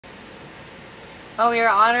Oh, we are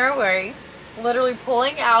on our way. Literally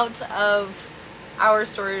pulling out of our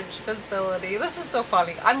storage facility. This is so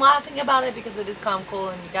funny. I'm laughing about it because it is comical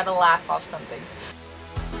and you gotta laugh off some things.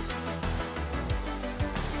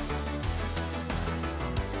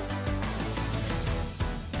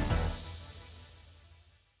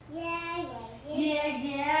 Yeah.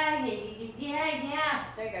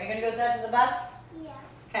 There you go. You're gonna go down to the bus? Yeah.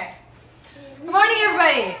 Okay. Good morning,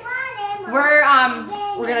 everybody.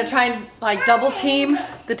 We're gonna try and like double team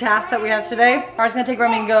the tasks that we have today. Ours gonna take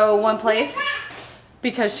Remy and go one place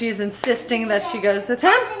because she's insisting that she goes with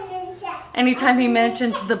him. Anytime he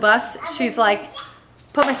mentions the bus, she's like,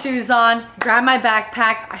 put my shoes on, grab my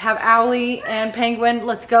backpack. I have Allie and Penguin.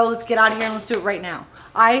 Let's go. Let's get out of here and let's do it right now.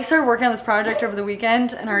 I started working on this project over the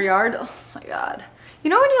weekend in our yard. Oh my God. You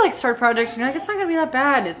know when you like start projects and you're like, it's not gonna be that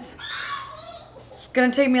bad. It's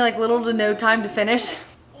gonna take me like little to no time to finish.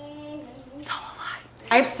 It's all a lie.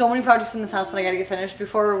 I have so many projects in this house that I gotta get finished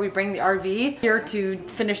before we bring the RV here to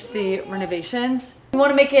finish the renovations. We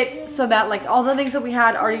wanna make it so that like all the things that we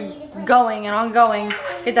had already going and ongoing,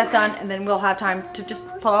 get that done, and then we'll have time to just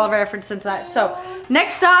put all of our efforts into that. So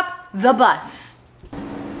next stop, the bus.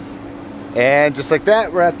 And just like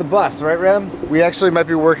that, we're at the bus, right, Rem? We actually might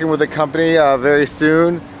be working with a company very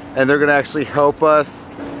soon, and they're gonna actually help us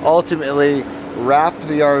ultimately wrap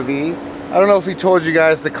the RV. I don't know if we told you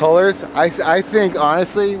guys the colors. I think,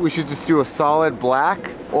 honestly, we should just do a solid black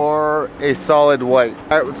or a solid white.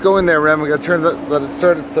 All right, let's go in there, Rem. We're gonna let it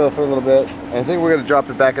start itself for a little bit. And I think we're gonna drop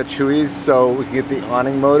it back at Chewy's so we can get the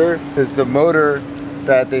awning motor. Because the motor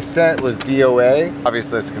that they sent was DOA.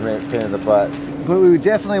 Obviously, it's a pain in the butt. But we would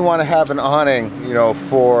definitely want to have an awning, you know,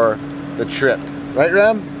 for the trip. Right,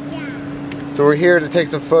 Rem? Yeah. So we're here to take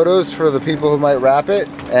some photos for the people who might wrap it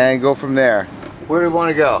and go from there. Where do we want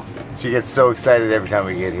to go? She gets so excited every time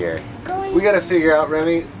we get here. We got to figure out,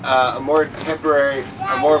 Remy, a more temporary,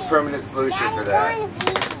 a more permanent solution for that.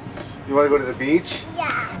 You want to go to the beach?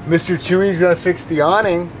 Yeah. Mr. Chewy's going to fix the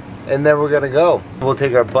awning and then we're going to go. We'll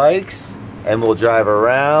take our bikes and we'll drive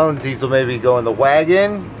around. Diesel maybe go in the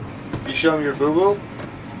wagon. You show him your boo-boo?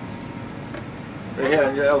 Right here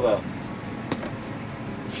on your elbow.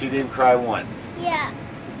 She didn't cry once. Yeah.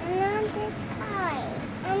 I'm not this high.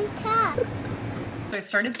 I'm tough. So I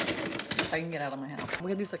started, if I can get out of my house.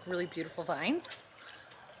 We have these like really beautiful vines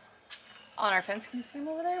on our fence. Can you see them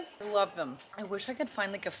over there? I love them. I wish I could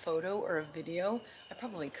find like a photo or a video, I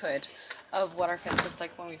probably could, of what our fence looked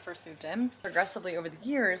like when we first moved in. Progressively over the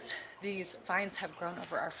years, these vines have grown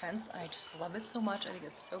over our fence and I just love it so much. I think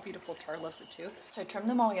it's so beautiful. Tar loves it too. So I trimmed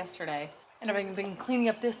them all yesterday and I've been cleaning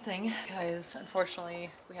up this thing because unfortunately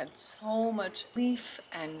we had so much leaf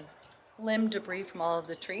and limb debris from all of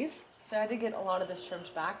the trees. So I had to get a lot of this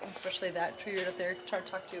trimmed back, and especially that tree right up there. Tried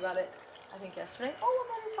to talk to you about it, I think yesterday. Oh,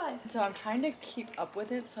 I'm on fine. So I'm trying to keep up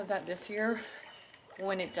with it so that this year,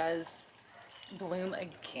 when it does bloom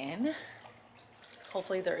again,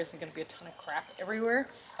 hopefully there isn't going to be a ton of crap everywhere.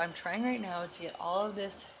 I'm trying right now to get all of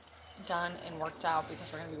this done and worked out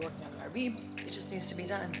because we're going to be working on the RV. It just needs to be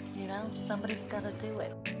done. You know, somebody's got to do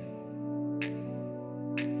it.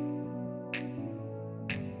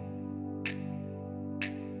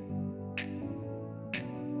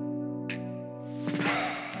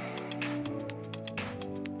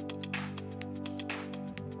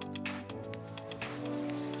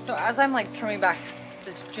 So as I'm like trimming back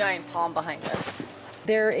this giant palm behind us,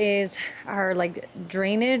 there is our like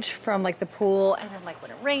drainage from like the pool, and then like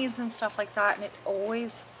when it rains and stuff like that, and it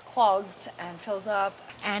always clogs and fills up.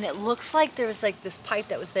 And it looks like there's like this pipe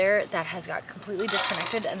that was there that has got completely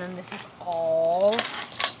disconnected, and then this is all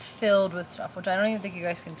filled with stuff, which I don't even think you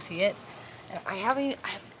guys can see it. And I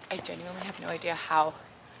genuinely have no idea how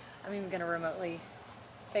I'm even gonna remotely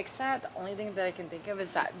fix that. The only thing that I can think of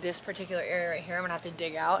is that this particular area right here, I'm gonna have to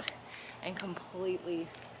dig out and completely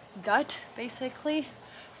gut, basically,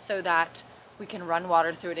 so that we can run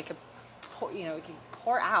water through it. It can pour, you know, it can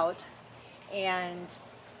pour out, and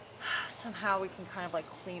somehow we can kind of like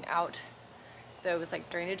clean out those like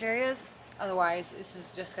drainage areas. Otherwise, this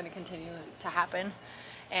is just gonna continue to happen,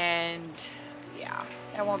 and yeah,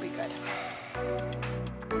 that won't be good.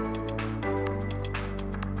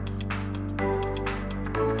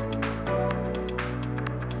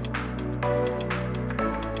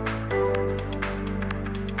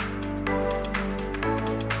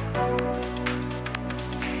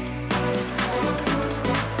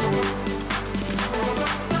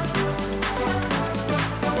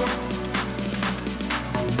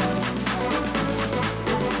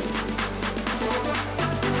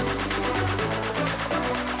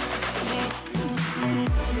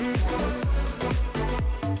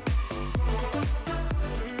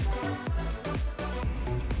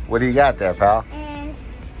 What do you got there, pal? And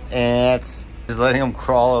Ants. Just letting them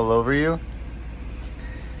crawl all over you?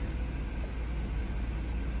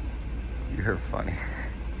 You're funny.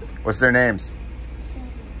 What's their names?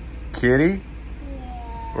 Kitty?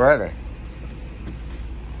 yeah. Where are they?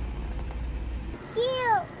 Cute.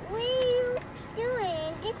 What are you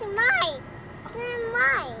doing? This is mine. This is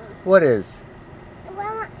mine. What is?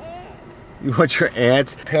 Well, it's You want your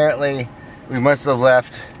ants? Apparently, we must have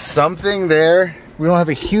left something there. We don't have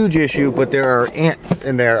a huge issue, but there are ants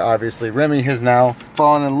in there, obviously. Remy has now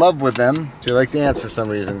fallen in love with them. She likes ants for some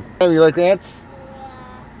reason. Remy, you like the ants?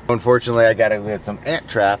 Unfortunately, I gotta get some ant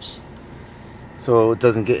traps so it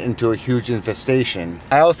doesn't get into a huge infestation.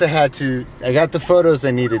 I also had to, I got the photos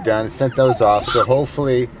I needed done, sent those off, so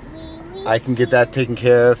hopefully I can get that taken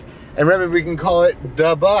care of. And Remy, we can call it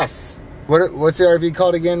the bus. What's the RV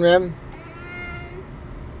called again, Rem?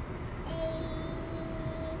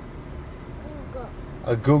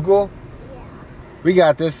 A Google? yeah. We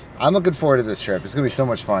got this. I'm looking forward to this trip. It's gonna be so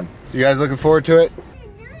much fun. You guys looking forward to it? A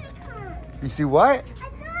unicorn. You see what? A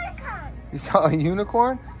unicorn. You saw a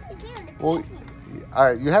unicorn? Well, all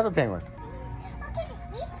right, you have a penguin.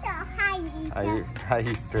 Hi,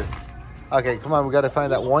 Easter. Okay, come on, we gotta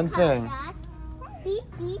find that one thing.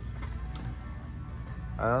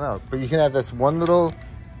 I don't know, but you can have this one little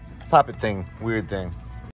puppet thing, weird thing.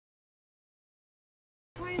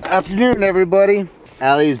 Afternoon, everybody.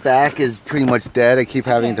 Allie's back is pretty much dead. I keep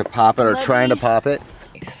having to pop it or trying to pop it.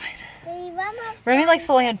 Remy likes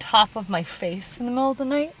to lay on top of my face in the middle of the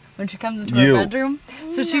night when she comes into her bedroom.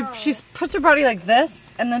 So she puts her body like this,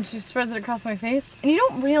 and then she spreads it across my face. And you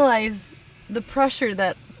don't realize the pressure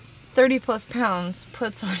that 30 plus pounds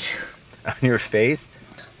puts on you. On your face?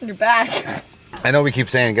 On your back. I know we keep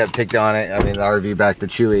saying you gotta take the RV back to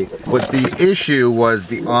Chewy. But the issue was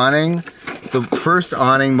the awning. The first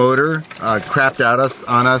awning motor crapped out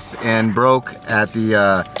on us and broke at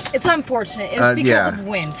the... It's unfortunate. It was because of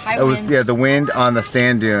wind. High winds. Yeah, the wind on the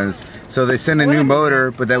sand dunes. So they sent a new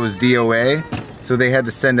motor, but that was DOA. So they had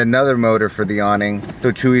to send another motor for the awning.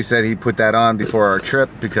 So Chewy said he'd put that on before our trip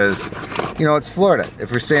because, you know, it's Florida.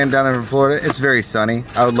 If we're staying down in Florida, it's very sunny.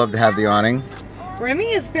 I would love to have the awning.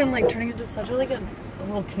 Remy has been like turning into such a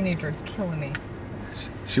little teenager. It's killing me.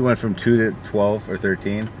 She went from 2 to 12 or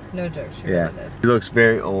 13. No joke, she really did. She looks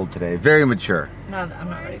very old today, very mature. I'm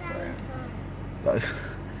not ready for it.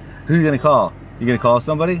 Who are you gonna call? You gonna call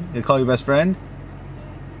somebody? You gonna call your best friend?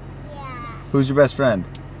 Yeah. Who's your best friend?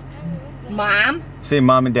 Mom? Say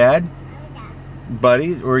mom and dad?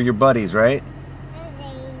 Buddies? Or your buddies, right?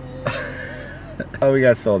 Oh, we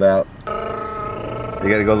got sold out. You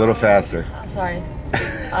gotta go a little faster. Sorry.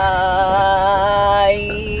 I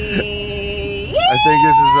think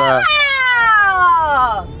this is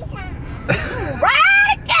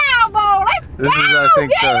Ride a cowboy, let's this is I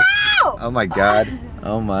think the, oh my god.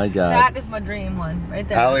 Oh my god. That is my dream one, right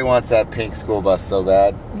there. Allie wants that pink school bus so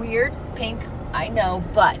bad. Weird, pink, I know,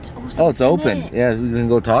 but... Oh, it's open. Yeah, we can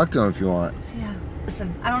go talk to him if you want. Yeah.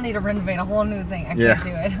 Listen, I don't need to renovate a whole new thing. I can't do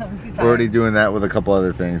it. I'm too tired. We're already doing that with a couple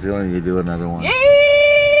other things. We don't need to do another one. I'm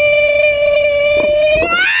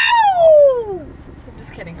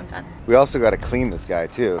just kidding, I'm done. We also got to clean this guy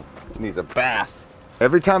too. He needs a bath.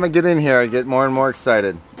 Every time I get in here, I get more and more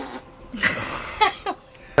excited.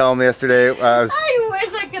 Tell him yesterday I wish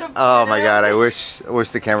I could have. Oh my god, I wish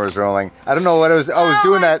the camera was rolling. I don't know what it was. I was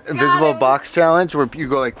doing that invisible box challenge where you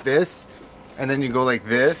go like this and then you go like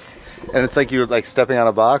this and it's like you were like stepping on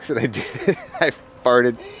a box and I did it. I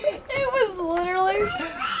farted. It was literally,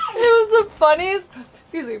 it was the funniest,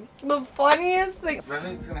 excuse me, the funniest thing.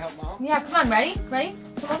 Remy's gonna help mom? Yeah, come on, ready? Ready?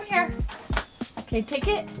 Come over here. Okay, take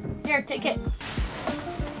it. Here, take it.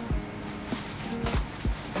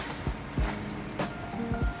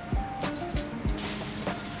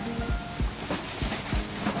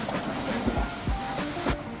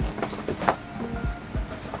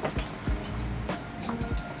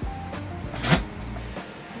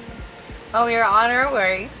 Oh, we are on our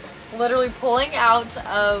way, literally pulling out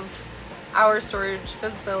of our storage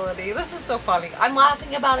facility. This is so funny. I'm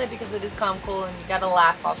laughing about it because it is comical and you gotta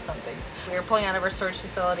laugh off some things. We are pulling out of our storage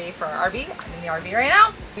facility for our RV. I'm in the RV right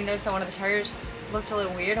now. We noticed that one of the tires looked a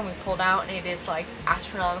little weird and we pulled out and it is like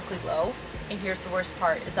astronomically low. And here's the worst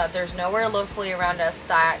part is that there's nowhere locally around us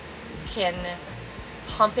that can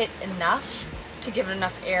pump it enough to give it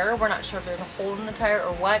enough air. We're not sure if there's a hole in the tire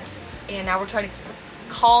or what. And now we're trying to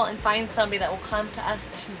call and find somebody that will come to us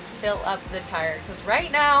to fill up the tire. Because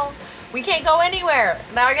right now, we can't go anywhere.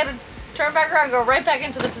 Now I gotta turn back around and go right back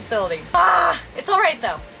into the facility. It's all right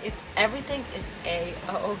though. Everything is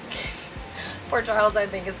A-okay. Poor Charles, I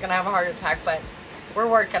think, is gonna have a heart attack, but we're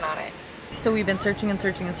working on it. So we've been searching and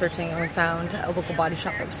searching and searching, and we found a local body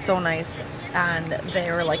shop that was so nice, and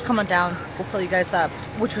they were like, come on down, we'll fill you guys up,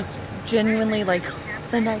 which was genuinely like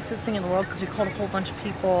the nicest thing in the world, because we called a whole bunch of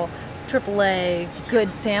people, AAA,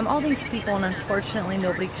 Good Sam, all these people, and unfortunately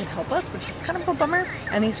nobody could help us, which was kind of a bummer.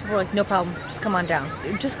 And these people were like, no problem, just come on down.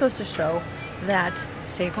 It just goes to show that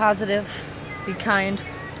stay positive, be kind.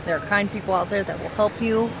 There are kind people out there that will help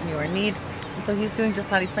you when you are in need. And so he's doing just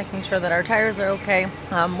that. He's making sure that our tires are okay.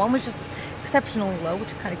 One was just exceptionally low, which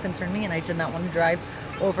kind of concerned me, and I did not want to drive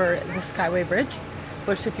over the Skyway Bridge,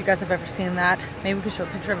 which if you guys have ever seen that, maybe we could show a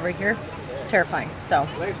picture of it right here. It's terrifying. So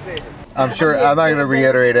I'm sure I'm not going to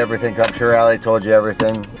reiterate everything. I'm sure Allie told you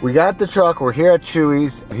everything. We got the truck. We're here at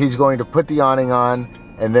Chewy's. He's going to put the awning on,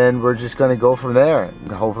 and then we're just going to go from there.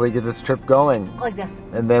 Hopefully get this trip going. like this.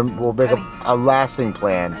 And then we'll make a lasting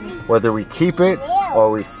plan. Whether we keep it, or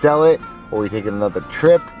we sell it, or we take another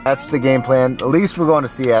trip. That's the game plan. At least we're going to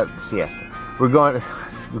Siesta. We're going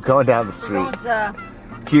down the street. We're going to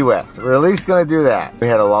Key West. We're at least gonna do that. We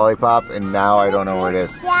had a lollipop, and now I don't know where it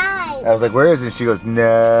is. I was like, where is it? She goes,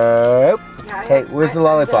 nope. Yeah, hey, where's the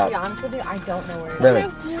lollipop? To be honest with you, I don't know where it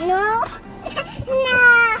is. Really? No.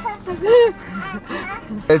 No.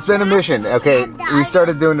 It's been a mission. Okay, we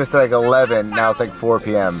started doing this at like 11. Now it's like 4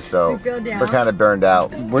 p.m. So we're kind of burned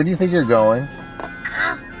out. Where do you think you're going?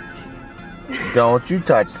 Don't you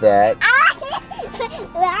touch that.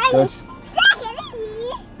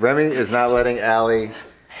 Remy is not letting Allie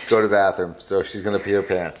go to the bathroom, so she's gonna pee her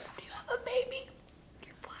pants. Do you have a baby?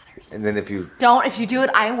 Your bladders. And then if you do it,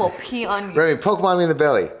 I will pee on you. Remy, poke mommy in the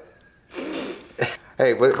belly.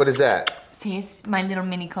 Hey, what is that? See, it's my little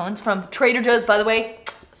mini cones from Trader Joe's, by the way.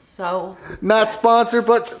 So not sponsored,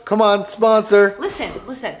 but come on, sponsor. Listen.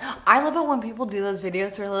 I love it when people do those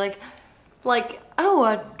videos where they're like, oh,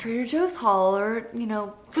 a Trader Joe's haul, or you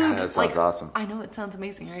know, food. Yeah, that sounds awesome. I know it sounds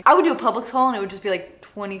amazing, right? I would do a Publix haul, and it would just be like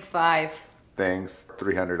 25 things,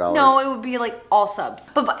 $300. No, it would be like all subs.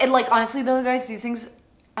 But like honestly though, guys, these things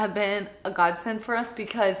have been a godsend for us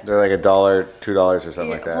because they're like $1, $2 or something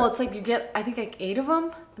like that. Well, it's like you get, I think like 8 of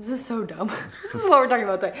them. This is so dumb. This is what we're talking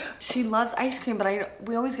about today. She loves ice cream, but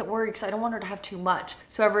we always get worried because I don't want her to have too much.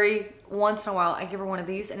 So every once in a while, I give her one of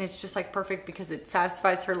these, and it's just like perfect because it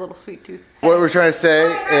satisfies her little sweet tooth. What we're trying to say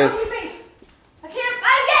is, I can't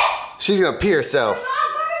find it. She's gonna pee herself.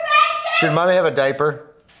 Should mommy have a diaper?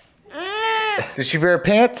 Did she wear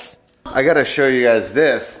pants? I gotta show you guys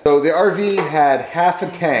this. So the RV had half a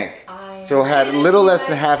tank. So it had a little less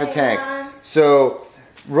than half a tank. So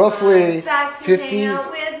roughly 50.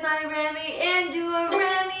 With my Remy and do a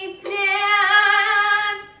Remy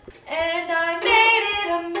dance. And I made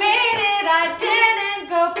it, I didn't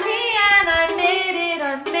go pee, and I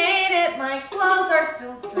made it, my clothes are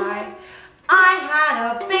still dry. I had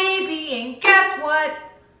a baby, and guess what?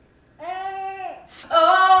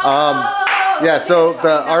 Yeah, so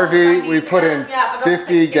the RV, we put in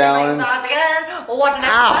 50 gallons.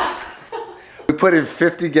 Ow! We put in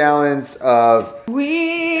 50 gallons of... God,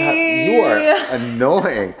 you are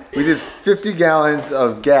annoying. We did 50 gallons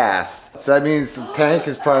of gas. So that means the tank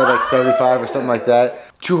is probably like 75 or something like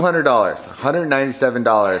that. $200,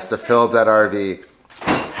 $197 to fill up that RV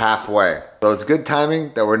halfway. So it's good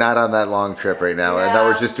timing that we're not on that long trip right now, and that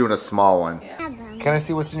we're just doing a small one. Yeah. Can I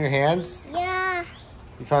see what's in your hands? Yeah.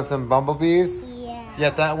 You found some bumblebees? Yeah.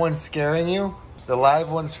 Yet that one's scaring you? The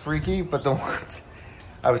live one's freaky, but the ones...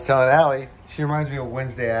 I was telling Allie, she reminds me of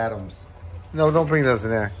Wednesday Addams. No, don't bring those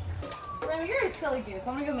in there. Remy, you're a silly dude,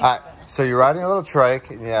 so I'm gonna go make Alright, so you're riding a little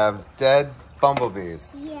trike and you have dead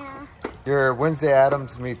bumblebees. Yeah. You're Wednesday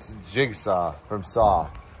Addams meets Jigsaw from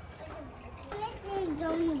Saw.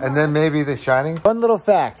 And then maybe The Shining. One little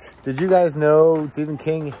fact. Did you guys know Stephen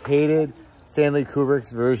King hated Stanley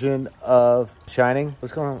Kubrick's version of Shining?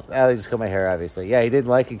 What's going on? Allie just cut my hair, obviously. Yeah, he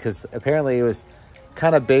didn't like it because apparently it was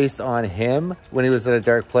kind of based on him when he was in a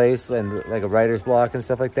dark place and like a writer's block and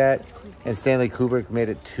stuff like that. And Stanley Kubrick made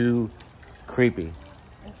it too creepy.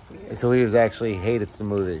 That's weird. And so he was actually hated the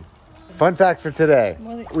movie. Fun fact for today.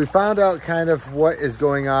 We found out kind of what is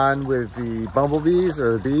going on with the bumblebees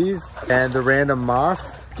or the bees and the random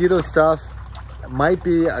moths. Mosquito stuff might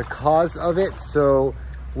be a cause of it. So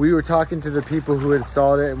we were talking to the people who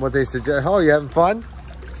installed it and what they suggest. Oh, you having fun?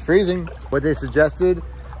 It's freezing. What they suggested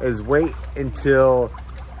is wait until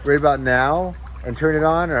right about now and turn it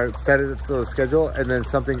on or set it to a schedule, and then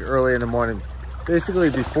something early in the morning. Basically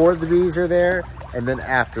before the bees are there and then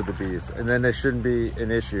after the bees. And then there shouldn't be an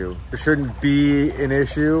issue. There shouldn't be an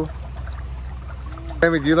issue.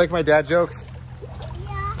 Amy, do you like my dad jokes?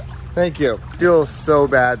 Yeah. Thank you. I feel so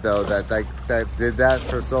bad though that did that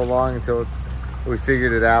for so long until we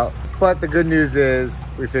figured it out. But the good news is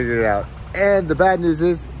we figured it out. And the bad news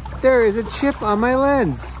is, there is a chip on my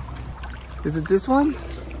lens. Is it this one?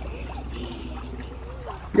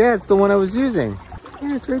 Yeah, it's the one I was using.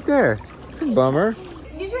 Yeah, it's right there. It's a bummer.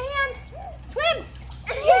 Use your hand. Swim.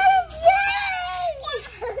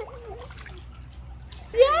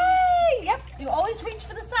 Yay! Yep. You always reach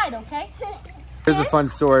for the side, okay? Here's a fun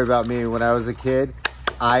story about me. When I was a kid,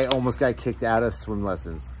 I almost got kicked out of swim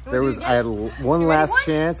lessons. I had one last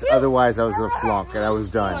chance, otherwise I was gonna flunk and I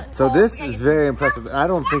was done. So this is very impressive. I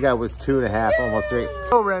don't think I was 2.5, almost 3.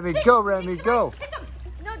 Go Remy, go Remy, go. Pick him.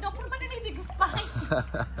 No, don't put him underneath you. Behind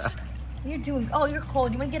you. You're doing, oh, you're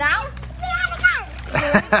cold. You wanna get out?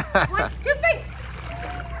 1, 2, 3.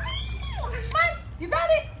 Come on, you got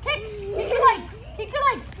it. Kick your legs. Kick your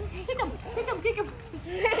legs. Kick him, kick him, kick him.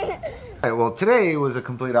 All right, well, today was a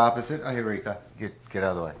complete opposite. Oh, hey, Rika, get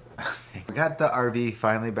out of the way. We got the RV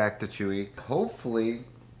finally back to Chewy. Hopefully,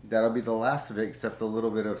 that'll be the last of it, except a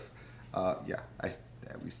little bit of,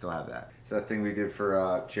 we still have that. So that thing we did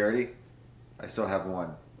for charity, I still have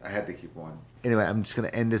one. I had to keep one. Anyway, I'm just gonna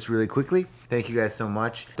end this really quickly. Thank you guys so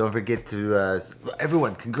much. Don't forget to,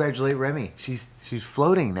 everyone, congratulate Remy. She's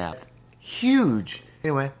floating now. It's huge.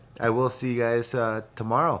 Anyway, I will see you guys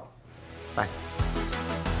tomorrow. Bye.